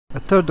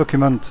third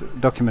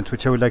document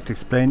which I would like to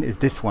explain is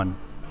this one.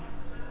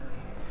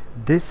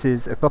 This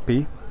is a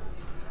copy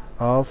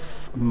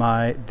of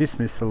my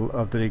dismissal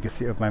of the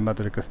legacy of my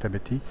mother, Decoster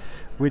Betty,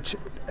 which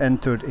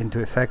entered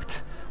into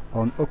effect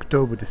on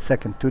October the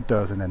 2nd,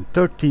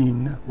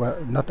 2013.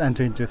 Well, not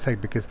entered into effect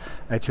because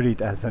actually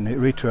it has a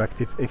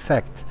retroactive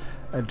effect,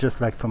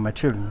 just like for my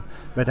children.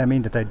 But I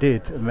mean that I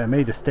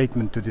made a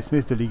statement to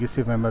dismiss the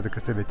legacy of my mother,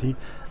 Decoster Betty,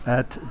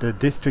 at the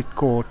District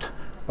Court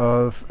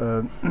of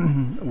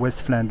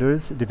West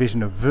Flanders,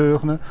 Division of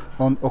Veurne,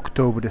 on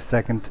October the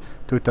 2nd,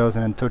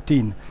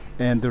 2013.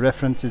 And the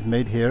reference is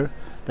made here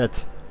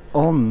that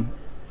on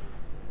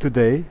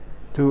today,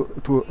 to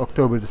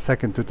October the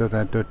 2nd,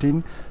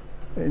 2013,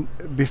 in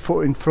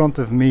front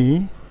of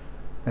me,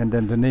 and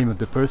then the name of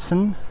the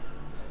person,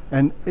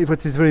 and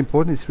what is very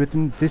important, it's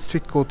written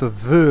District Court of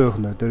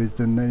Veurne. There is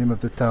the name of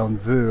the town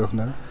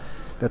Veurne,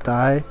 that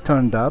I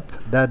turned up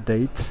that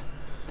date,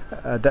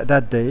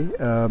 that day,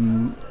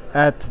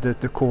 at the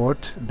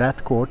court,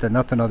 that court, and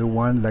not another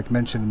one like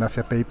mentioned in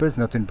Mafia papers,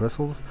 not in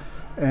Brussels,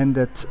 and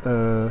that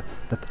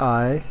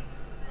I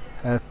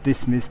have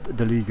dismissed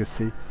the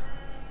legacy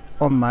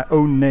on my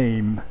own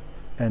name.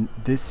 And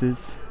this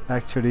is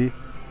actually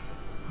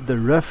the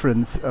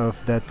reference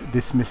of that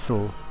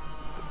dismissal,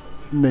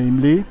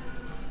 namely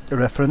the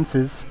reference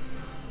is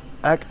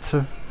Act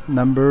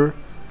number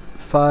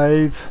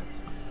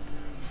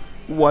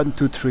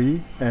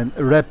 5123, and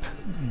Rep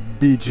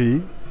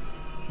BG,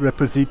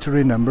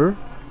 repository number,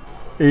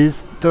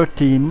 is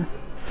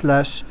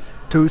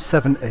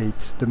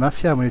 13/278. The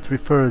Mafia, when it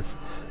refers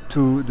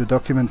to the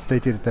document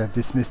stated that I have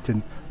dismissed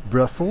in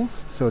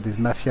Brussels, so this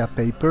Mafia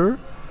paper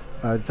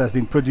that has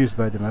been produced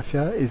by the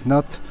Mafia, is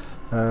not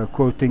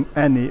quoting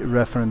any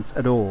reference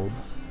at all.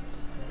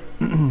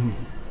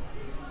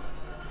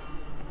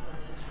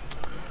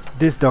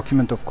 This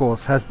document, of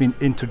course, has been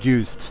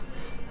introduced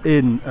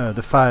in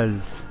the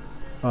files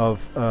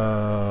of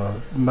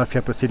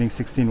Mafia Proceedings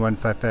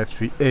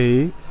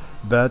 161553A,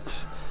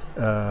 but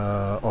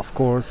of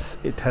course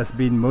it has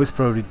been most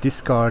probably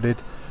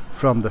discarded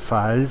from the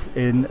files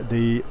in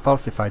the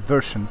falsified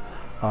version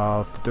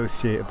of the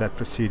dossier of that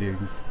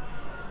proceedings.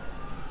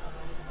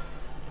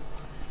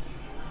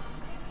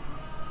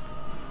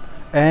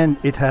 And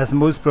it has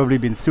most probably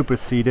been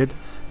superseded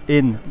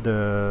in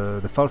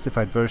the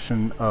falsified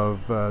version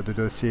of the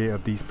dossier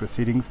of these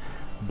proceedings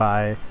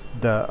by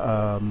the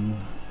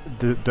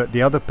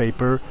other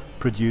paper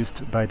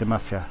produced by the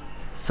Mafia,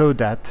 so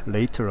that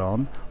later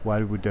on,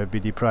 while would be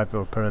deprived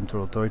of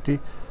parental authority,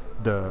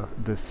 the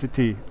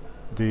city,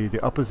 the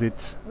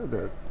opposite,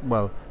 the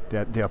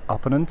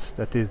opponent,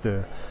 that is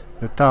the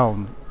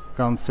town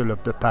council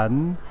of the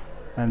Pan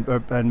and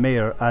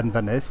Mayor Anne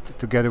Van Est,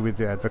 together with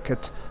the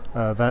advocate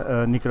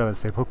Nicolas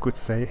Van Spepo, could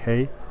say,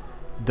 hey,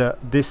 the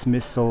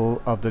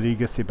dismissal of the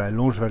legacy by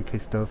Longeval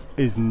Christophe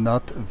is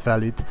not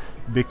valid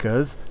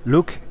because,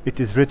 look, it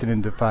is written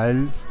in the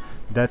files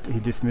that he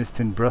dismissed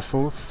in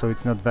Brussels, so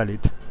it's not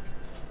valid.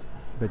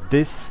 But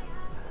this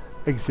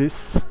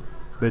exists,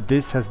 but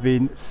this has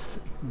been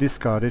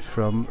discarded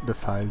from the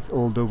files,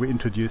 although we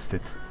introduced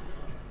it.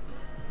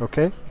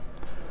 Okay?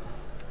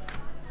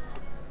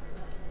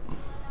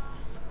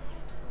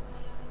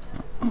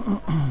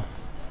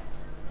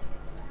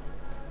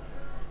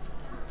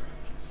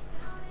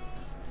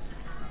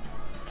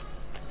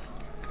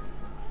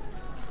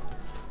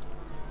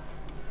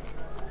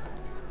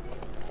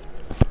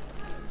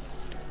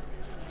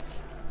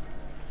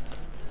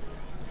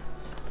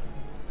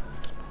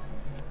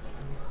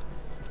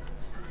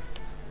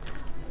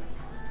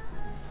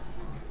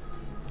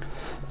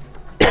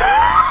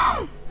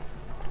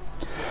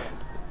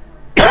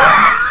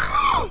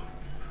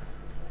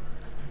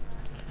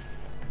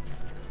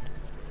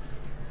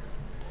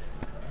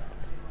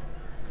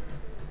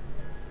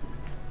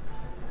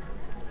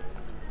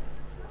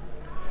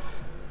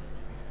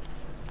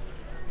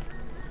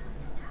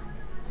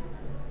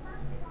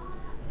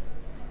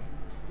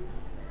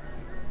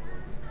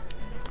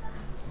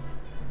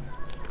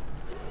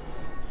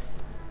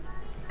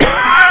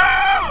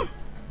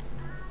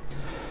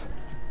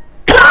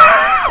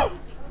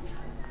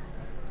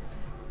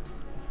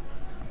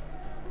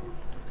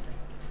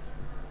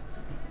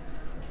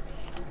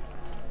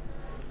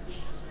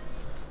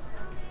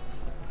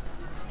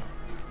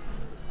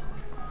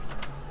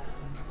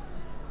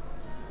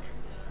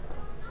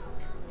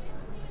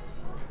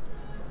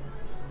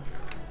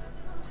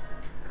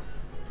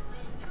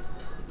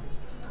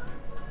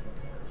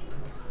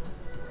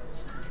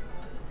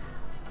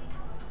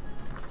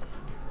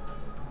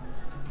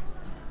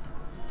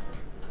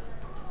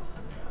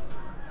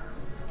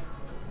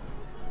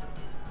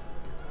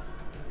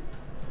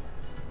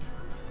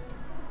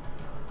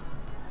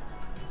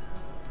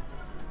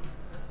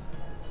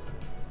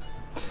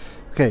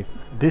 Okay,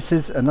 this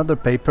is another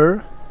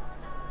paper.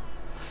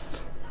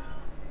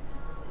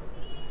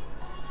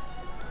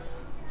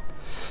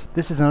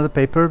 This is another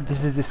paper.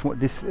 This is this one.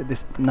 This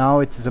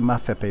now it is a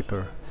Mafia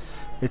paper.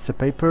 It's a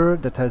paper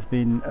that has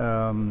been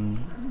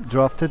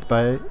drafted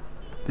by,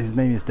 his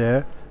name is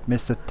there,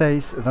 Mr.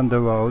 Thijs van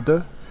der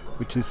Woude,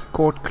 which is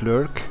court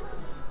clerk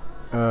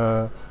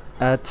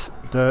at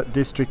the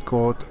district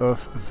court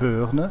of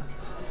Veurne.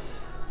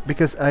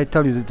 Because I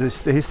tell you that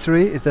the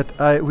history is that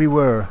I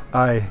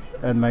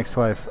and my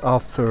ex-wife,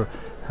 after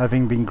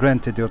having been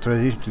granted the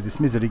authorization to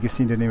dismiss the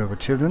legacy in the name of our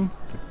children,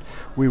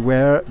 we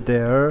were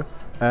there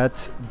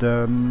at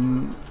the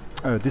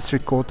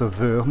district court of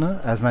Veurne,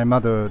 as my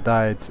mother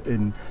died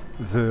in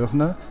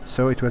Veurne,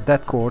 so it was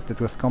that court that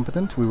was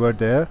competent. We were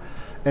there,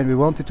 and we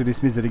wanted to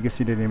dismiss the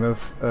legacy in the name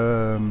of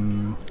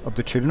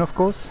the children, of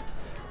course.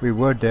 We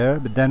were there,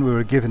 but then we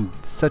were given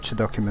such a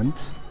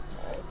document.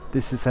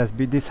 This had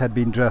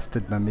been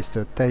drafted by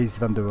Mr. Thijs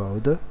van der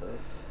Woude,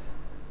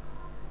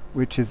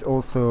 which is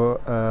also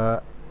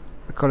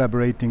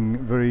collaborating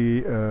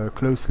very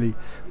closely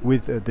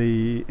with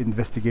the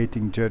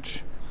investigating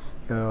judge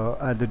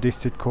at the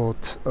district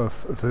court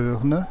of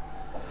Veurne,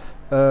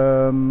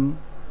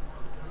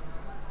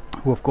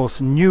 who of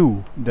course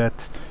knew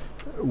that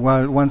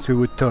once we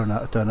would turn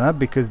up,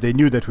 because they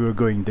knew that we were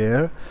going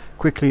there.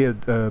 Quickly a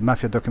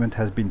Mafia document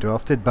has been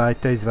drafted by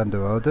Thijs van der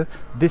Woude.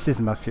 This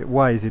is Mafia.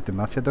 Why is it a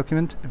Mafia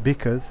document?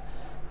 Because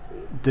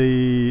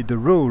the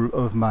role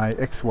of my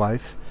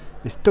ex-wife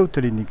is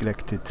totally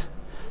neglected.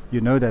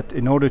 You know that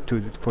in order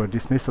for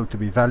dismissal to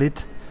be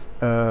valid,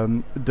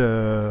 both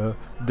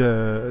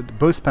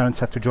parents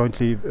have to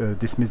jointly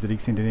dismiss the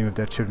legacy in the name of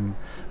their children.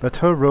 But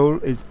her role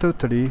is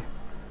totally,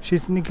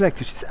 she's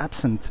neglected, she's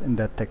absent in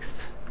that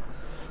text.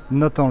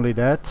 Not only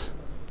that,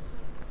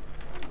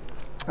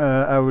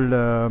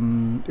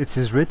 it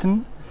is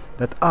written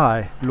that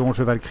I,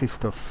 Longeval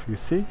Christophe, you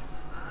see,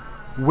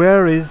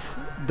 where is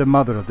the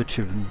mother of the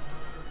children?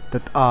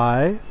 That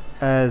I,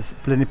 as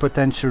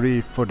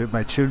plenipotentiary for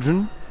my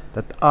children,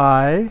 that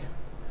I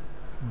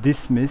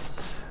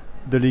dismissed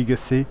the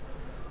legacy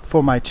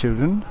for my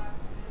children,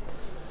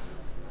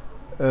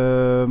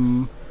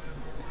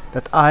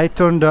 that I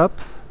turned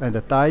up and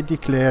that I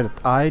declared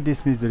that I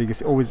dismissed the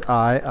legacy, always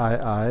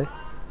I,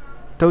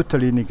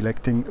 totally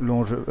neglecting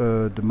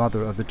the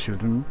mother of the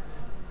children,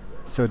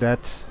 so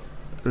that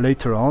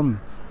later on,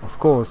 of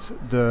course,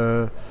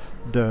 the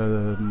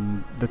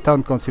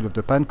town council of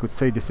the Pan could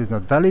say this is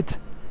not valid.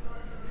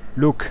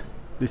 Look,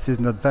 this is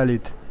not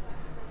valid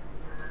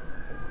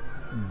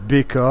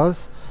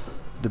because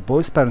the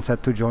both parents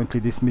had to jointly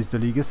dismiss the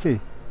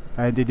legacy,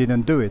 and they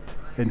didn't do it.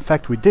 In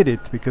fact, we did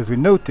it because we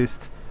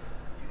noticed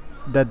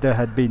that there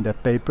had been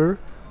that paper,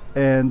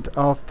 and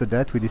after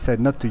that we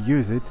decided not to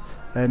use it,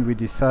 and we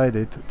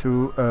decided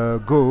to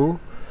go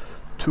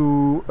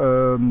to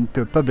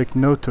a public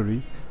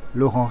notary,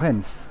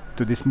 Rennes,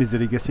 to dismiss the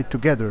legacy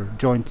together,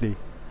 jointly.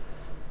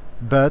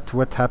 But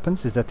what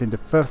happens is that in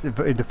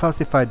the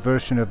falsified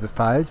version of the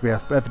files, we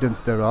have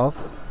evidence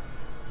thereof,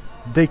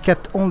 they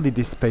kept only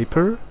this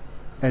paper,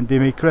 and they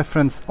make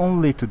reference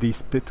only to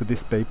this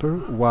paper,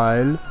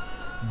 while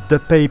the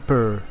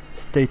paper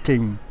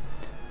stating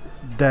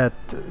that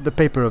the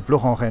paper of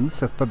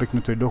Rennes, of public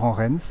notary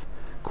Rennes,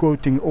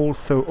 quoting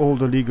also all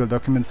the legal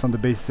documents on the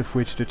basis of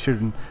which the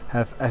children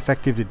have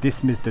effectively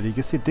dismissed the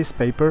legacy, this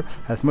paper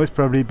has most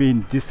probably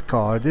been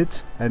discarded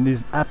and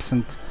is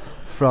absent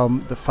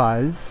from the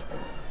files,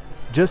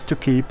 just to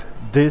keep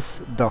this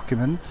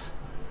document,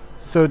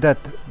 so that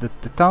the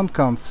town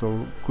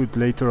council could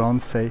later on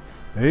say,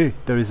 hey,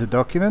 there is a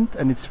document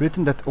and it's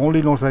written that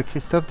only Longeval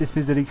Christophe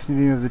dismissed the legacy in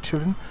the name of the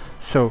children,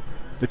 so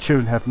the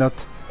children have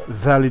not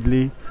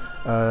validly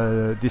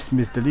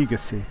dismissed the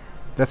legacy.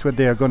 That's what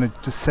they are going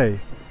to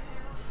say.